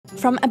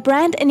From a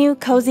brand new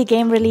cozy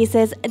game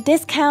releases,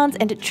 discounts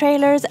and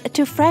trailers,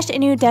 to fresh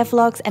new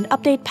devlogs and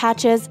update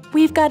patches,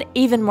 we've got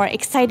even more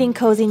exciting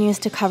cozy news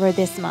to cover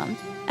this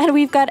month. And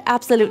we've got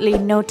absolutely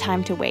no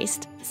time to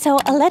waste. So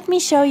let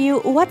me show you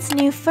what's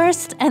new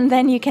first, and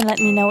then you can let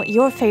me know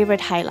your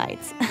favorite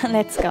highlights.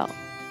 Let's go.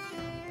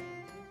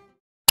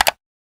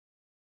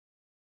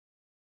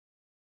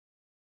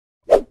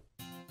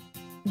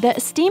 The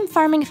Steam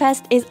Farming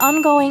Fest is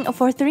ongoing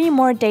for 3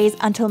 more days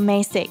until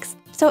May 6th.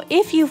 So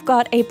if you've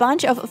got a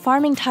bunch of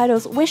farming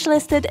titles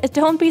wishlisted,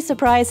 don't be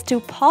surprised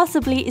to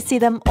possibly see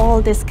them all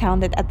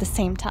discounted at the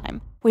same time.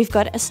 We've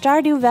got a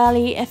Stardew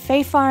Valley, a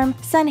Fae Farm,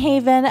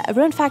 Sunhaven,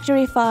 Rune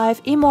Factory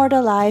 5,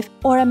 Immortal Life,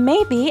 or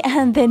maybe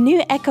the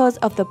new echoes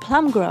of the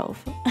Plum Grove.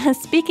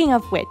 Speaking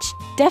of which,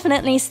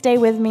 definitely stay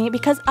with me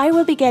because I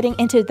will be getting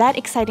into that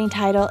exciting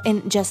title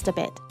in just a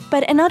bit.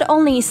 But not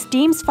only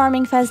Steam's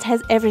Farming Fest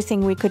has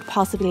everything we could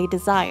possibly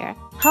desire.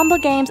 Humble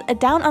Games'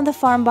 Down on the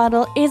Farm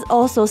bundle is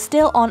also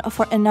still on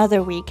for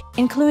another week,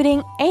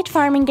 including 8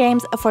 farming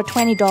games for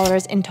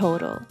 $20 in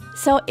total.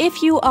 So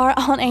if you are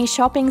on a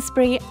shopping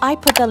spree, I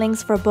put the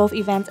links for both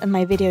events in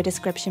my video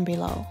description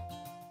below.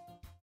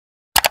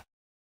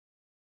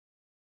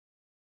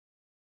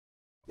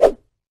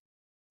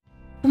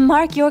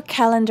 Mark your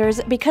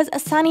calendars because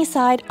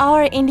Sunnyside,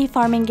 our indie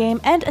farming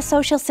game and a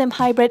social sim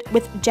hybrid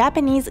with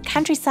Japanese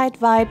countryside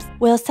vibes,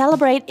 will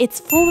celebrate its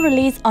full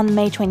release on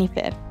May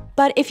 25th.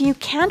 But if you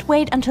can't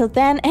wait until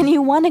then and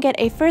you want to get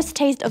a first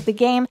taste of the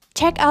game,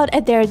 check out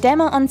their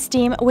demo on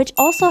Steam, which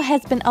also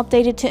has been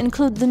updated to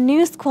include the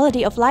newest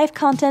quality of life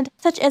content,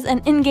 such as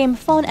an in-game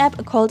phone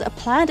app called a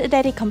Plant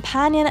Daddy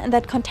Companion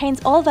that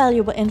contains all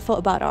valuable info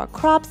about our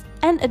crops,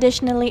 and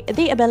additionally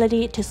the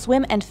ability to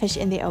swim and fish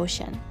in the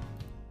ocean.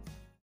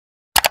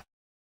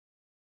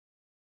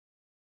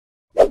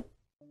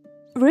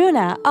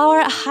 Runa,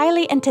 our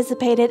highly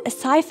anticipated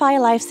sci-fi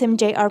life sim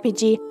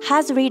JRPG,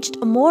 has reached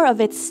more of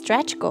its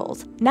stretch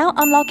goals, now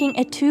unlocking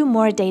 2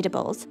 more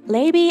datables,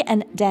 Leiby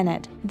and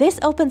Dennett. This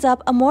opens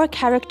up more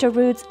character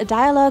routes,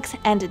 dialogues,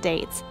 and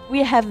dates.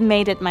 We have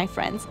made it, my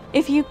friends.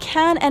 If you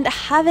can and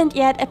haven't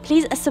yet,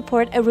 please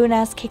support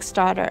Runa's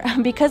Kickstarter,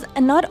 because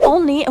not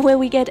only will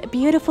we get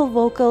beautiful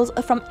vocals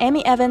from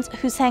Amy Evans,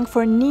 who sang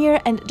for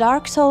Nier and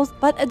Dark Souls,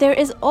 but there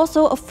is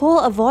also a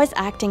full voice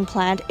acting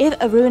planned if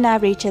Runa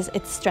reaches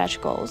its stretch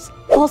goals.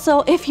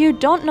 Also, if you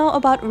don't know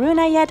about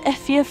Runa yet,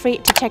 feel free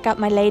to check out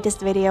my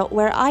latest video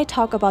where I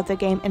talk about the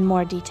game in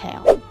more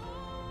detail.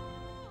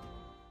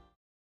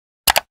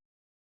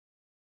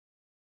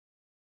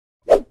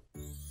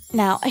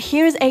 Now,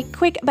 here's a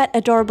quick but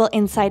adorable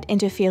insight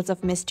into Fields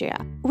of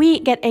Mistria. We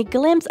get a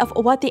glimpse of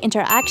what the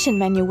interaction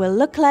menu will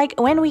look like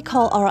when we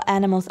call our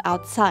animals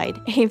outside,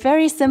 a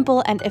very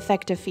simple and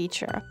effective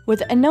feature,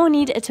 with no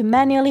need to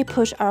manually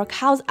push our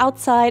cows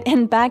outside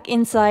and back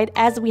inside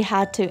as we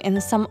had to in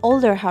some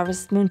older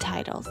Harvest Moon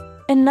titles.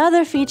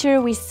 Another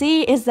feature we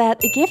see is that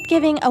gift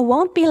giving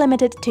won't be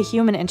limited to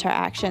human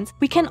interactions.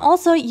 We can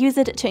also use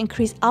it to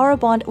increase our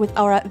bond with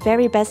our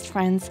very best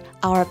friends,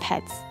 our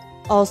pets.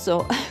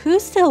 Also, who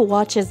still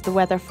watches the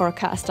weather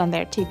forecast on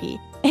their TV?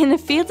 In the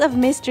Fields of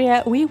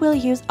Mistria, we will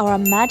use our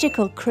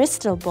magical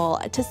crystal ball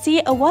to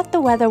see what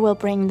the weather will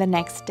bring the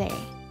next day.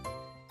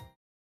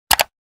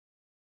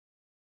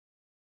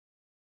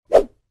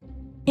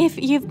 If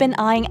you've been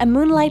eyeing a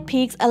Moonlight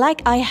Peaks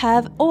like I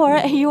have, or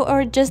you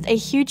are just a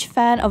huge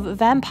fan of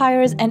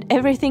vampires and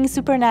everything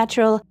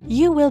supernatural,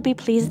 you will be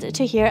pleased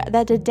to hear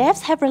that the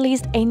devs have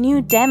released a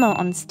new demo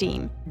on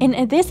Steam.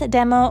 In this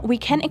demo, we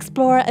can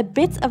explore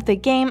bits of the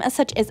game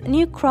such as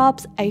new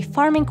crops, a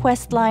farming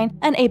questline,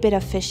 and a bit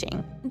of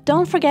fishing.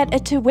 Don't forget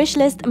to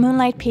wishlist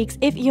Moonlight Peaks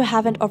if you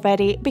haven't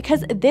already,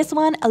 because this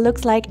one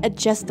looks like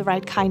just the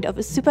right kind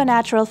of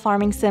supernatural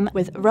farming sim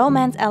with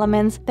romance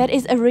elements that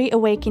is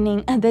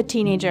reawakening the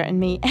teenager in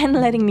me and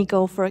letting me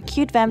go for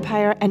cute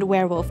vampire and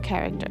werewolf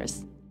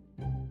characters.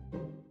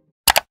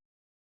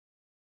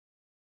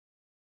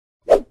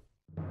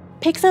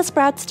 Pixel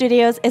Sprout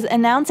Studios is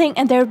announcing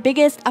their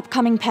biggest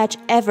upcoming patch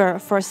ever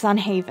for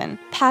Sunhaven.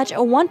 Patch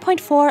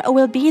 1.4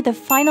 will be the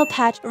final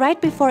patch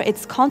right before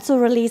its console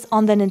release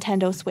on the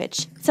Nintendo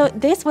Switch. So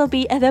this will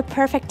be the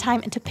perfect time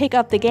to pick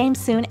up the game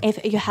soon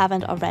if you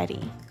haven't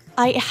already.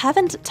 I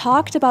haven't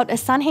talked about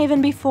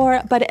Sunhaven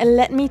before, but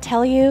let me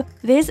tell you,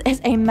 this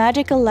is a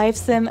magical life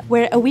sim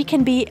where we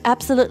can be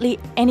absolutely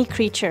any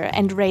creature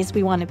and race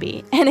we want to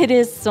be, and it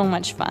is so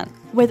much fun.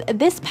 With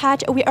this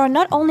patch, we are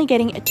not only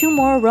getting 2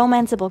 more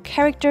romanceable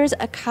characters,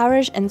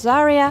 Karish and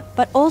Zarya,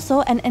 but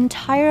also an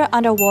entire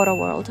underwater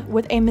world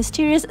with a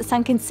mysterious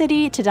sunken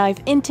city to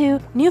dive into,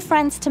 new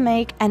friends to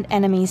make, and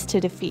enemies to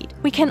defeat.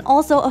 We can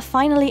also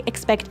finally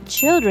expect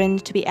children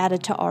to be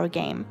added to our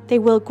game. They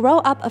will grow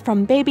up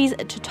from babies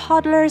to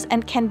toddlers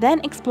and can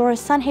then explore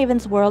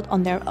Sunhaven's world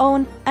on their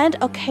own and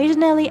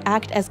occasionally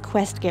act as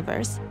quest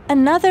givers.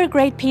 Another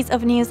great piece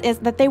of news is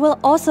that they will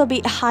also be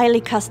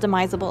highly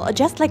customizable,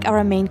 just like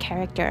our main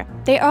character.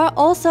 They are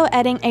also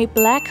adding a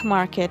black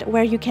market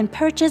where you can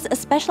purchase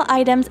special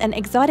items and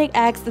exotic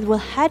eggs that will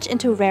hatch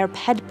into rare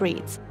pet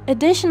breeds.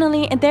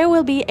 Additionally, there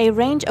will be a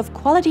range of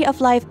quality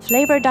of life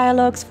flavor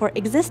dialogues for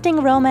existing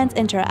romance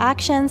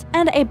interactions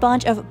and a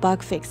bunch of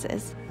bug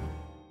fixes.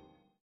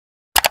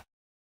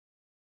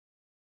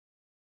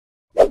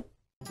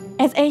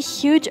 As a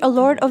huge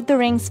Lord of the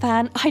Rings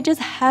fan, I just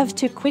have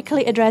to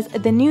quickly address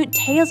the new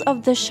Tales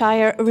of the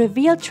Shire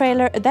reveal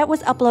trailer that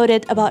was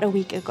uploaded about a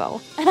week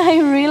ago. And I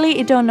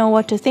really don't know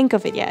what to think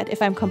of it yet,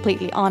 if I'm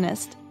completely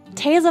honest.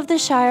 Tales of the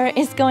Shire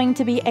is going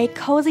to be a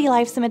cozy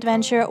life sim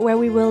adventure where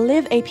we will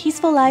live a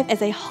peaceful life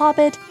as a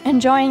hobbit,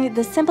 enjoying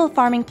the simple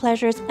farming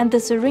pleasures and the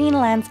serene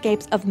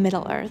landscapes of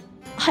Middle-earth.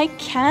 I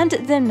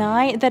can't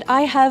deny that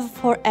I have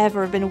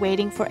forever been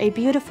waiting for a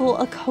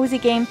beautiful, cozy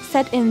game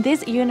set in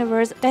this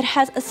universe that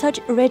has such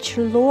rich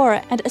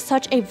lore and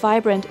such a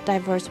vibrant,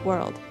 diverse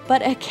world.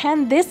 But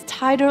can this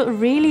title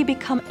really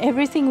become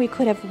everything we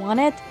could have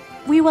wanted?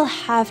 We will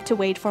have to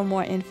wait for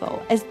more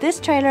info, as this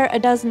trailer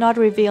does not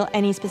reveal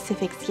any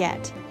specifics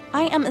yet.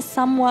 I am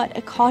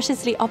somewhat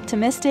cautiously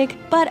optimistic,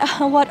 but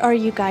what are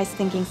you guys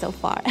thinking so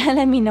far?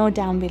 Let me know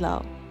down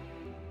below.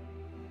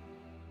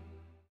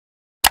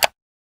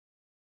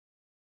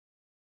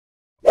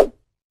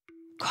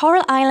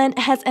 Coral Island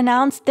has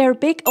announced their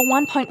big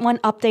 1.1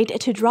 update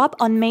to drop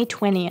on May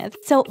 20th,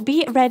 so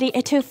be ready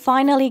to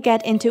finally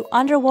get into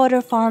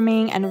underwater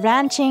farming and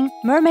ranching,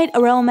 mermaid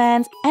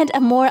romance, and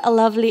more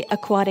lovely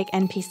aquatic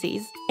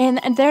NPCs. In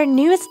their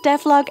newest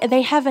devlog,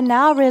 they have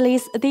now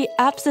released the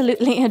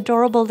absolutely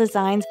adorable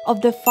designs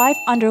of the 5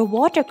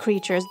 underwater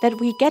creatures that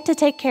we get to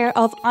take care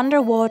of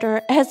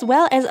underwater, as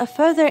well as a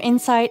further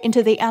insight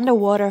into the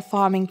underwater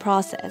farming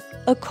process.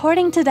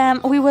 According to them,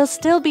 we will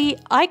still be,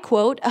 I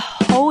quote,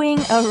 hoeing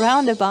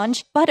around a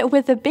bunch, but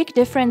with the big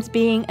difference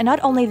being not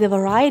only the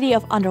variety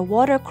of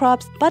underwater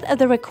crops, but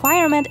the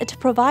requirement to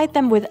provide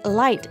them with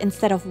light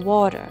instead of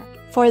water.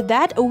 For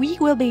that, we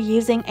will be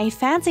using a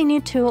fancy new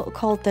tool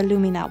called the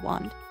Lumina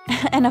wand.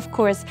 And of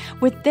course,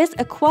 with this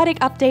aquatic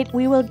update,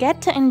 we will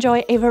get to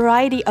enjoy a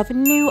variety of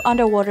new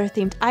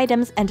underwater-themed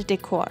items and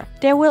decor.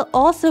 There will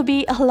also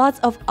be lots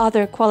of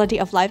other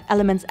quality-of-life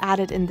elements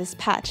added in this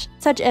patch,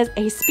 such as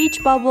a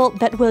speech bubble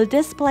that will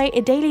display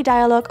a daily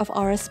dialogue of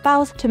our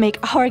spouse to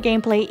make our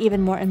gameplay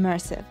even more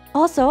immersive.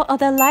 Also,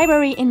 the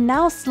library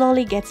now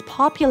slowly gets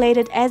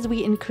populated as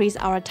we increase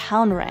our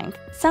town rank.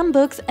 Some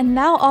books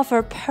now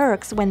offer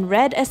perks when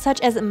read, such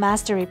as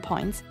mastery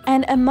points.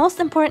 And most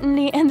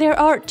importantly, there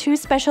are 2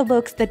 special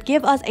books that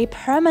give us a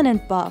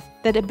permanent buff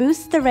that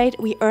boosts the rate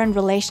we earn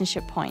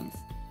relationship points.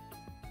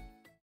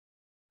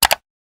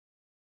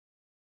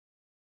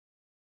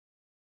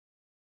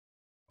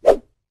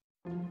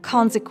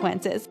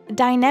 Consequences,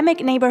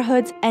 dynamic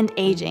neighborhoods, and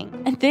aging.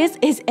 And this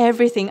is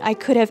everything I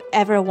could have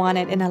ever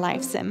wanted in a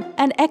life sim,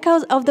 and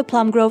Echoes of the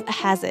Plum Grove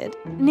has it.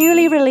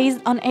 Newly released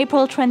on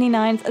April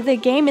 29th, the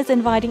game is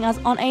inviting us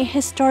on a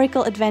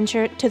historical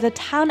adventure to the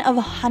town of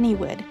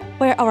Honeywood,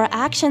 where our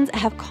actions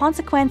have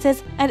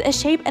consequences and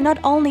shape not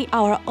only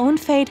our own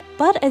fate,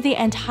 but the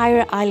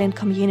entire island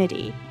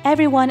community.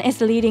 Everyone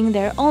is leading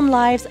their own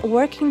lives,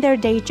 working their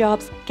day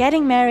jobs,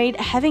 getting married,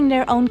 having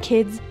their own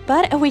kids,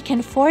 but we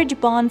can forge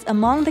bonds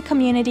among the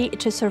community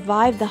to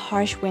survive the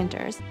harsh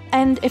winters.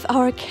 And if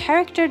our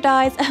character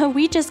dies,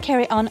 we just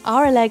carry on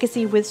our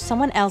legacy with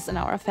someone else in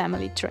our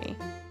family tree.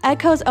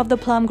 Echoes of the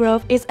Plum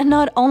Grove is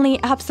not only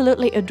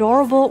absolutely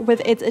adorable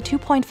with its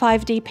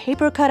 2.5D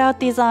paper cutout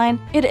design,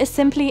 it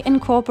simply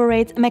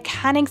incorporates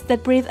mechanics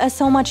that breathe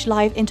so much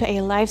life into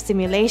a life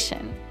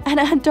simulation.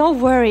 And don't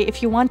worry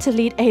if you want to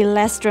lead a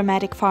less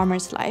dramatic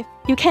farmer's life.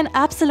 You can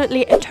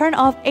absolutely turn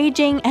off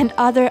aging and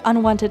other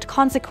unwanted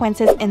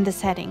consequences in the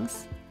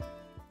settings.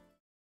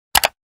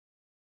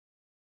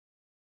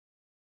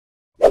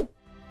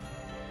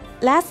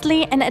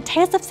 Lastly, in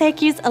Tales of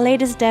Seikyu's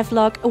latest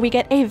devlog, we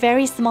get a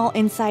very small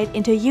insight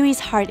into Yui's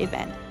heart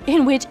event,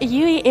 in which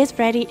Yui is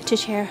ready to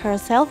share her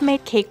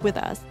self-made cake with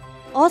us.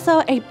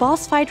 Also, a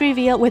boss fight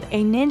reveal with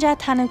a ninja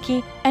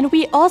tanuki, and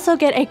we also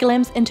get a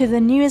glimpse into the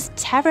newest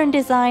tavern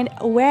design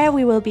where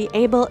we will be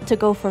able to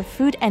go for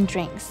food and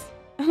drinks.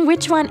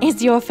 Which one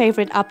is your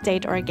favorite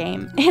update or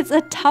game? It's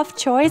a tough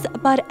choice,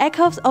 but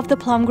Echoes of the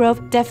Plum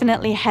Grove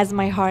definitely has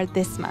my heart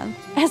this month.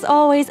 As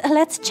always,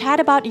 let's chat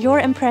about your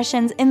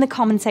impressions in the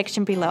comment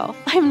section below.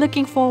 I'm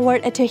looking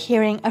forward to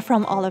hearing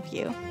from all of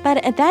you.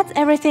 But that's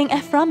everything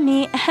from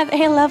me. Have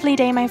a lovely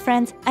day, my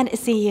friends, and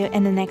see you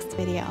in the next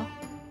video.